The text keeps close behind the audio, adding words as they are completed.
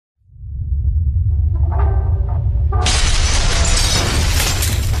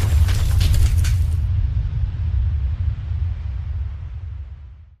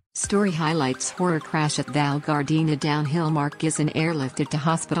story highlights horror crash at Val Gardena downhill. Mark Gizon airlifted to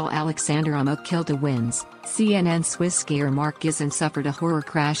hospital. Alexander Amokilde wins. CNN Swiss skier Mark Gizon suffered a horror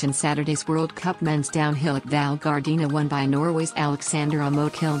crash in Saturday's World Cup men's downhill at Val Gardena, won by Norway's Alexander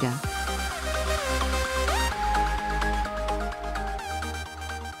Amokilde.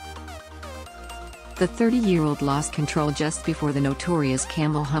 The 30-year-old lost control just before the notorious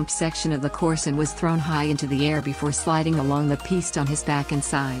camel hump section of the course and was thrown high into the air before sliding along the piste on his back and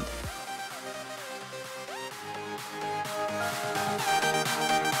side.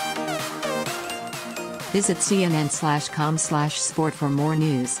 Visit cnn.com/sport for more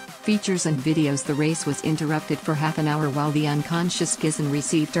news, features and videos. The race was interrupted for half an hour while the unconscious Gizon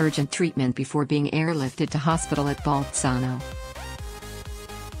received urgent treatment before being airlifted to hospital at Bolzano.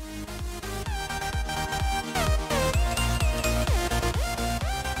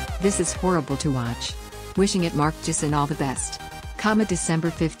 This is horrible to watch. Wishing it Mark Gizon all the best. December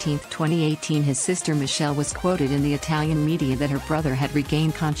 15, 2018. His sister Michelle was quoted in the Italian media that her brother had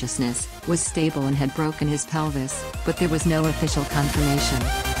regained consciousness, was stable and had broken his pelvis, but there was no official confirmation.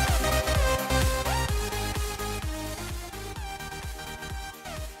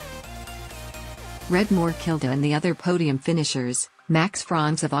 Redmore Kilde and the other podium finishers, Max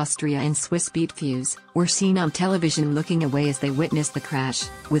Franz of Austria and Swiss Beat Fuse, were seen on television looking away as they witnessed the crash,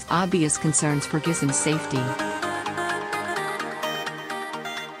 with obvious concerns for Gizon's safety.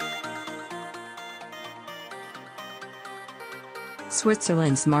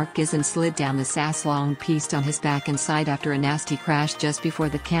 Switzerland's Mark Gizon slid down the Saas-Long piste on his back and side after a nasty crash just before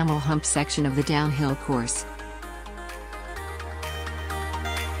the camel hump section of the downhill course.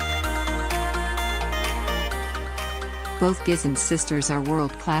 Both Gizon's sisters are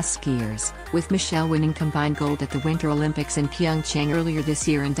world-class skiers, with Michelle winning combined gold at the Winter Olympics in Pyeongchang earlier this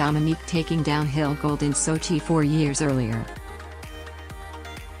year and Dominique taking downhill gold in Sochi 4 years earlier.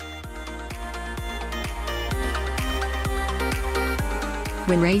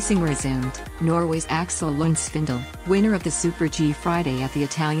 When racing resumed, Norway's Axel Lund Svindal, winner of the Super G Friday at the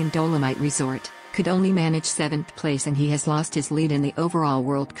Italian Dolomite Resort, could only manage 7th place, and he has lost his lead in the overall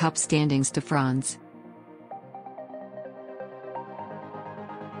World Cup standings to Franz.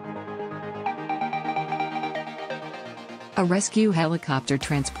 A rescue helicopter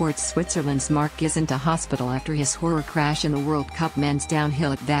transports Switzerland's Mark Gizon to hospital after his horror crash in the World Cup men's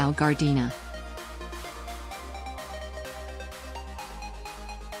downhill at Val Gardena.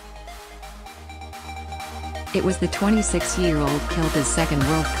 It was the 26-year-old Kilde's second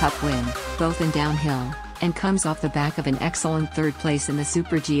World Cup win, both in downhill, and comes off the back of an excellent third place in the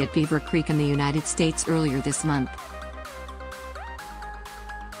Super G at Beaver Creek in the United States earlier this month.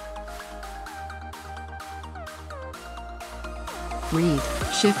 Reed,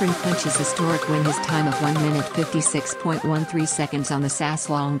 Schifrin clinches historic win. His time of 1 minute 56.13 seconds on the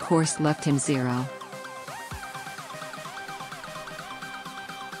Saas-Long course left him 0.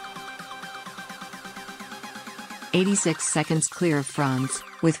 .86 seconds clear of Franz,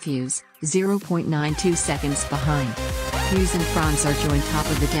 with Fuse, 0.92 seconds behind. Fuse and Franz are joined top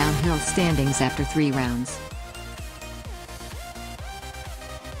of the downhill standings after 3 rounds.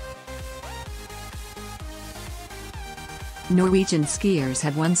 Norwegian skiers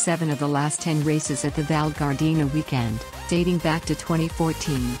had won 7 of the last 10 races at the Val Gardena weekend, dating back to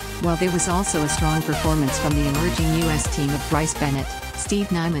 2014, while there was also a strong performance from the emerging U.S. team of Bryce Bennett, Steve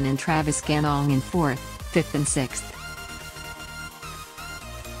Nyman and Travis Ganong in 4th, 5th and 6th.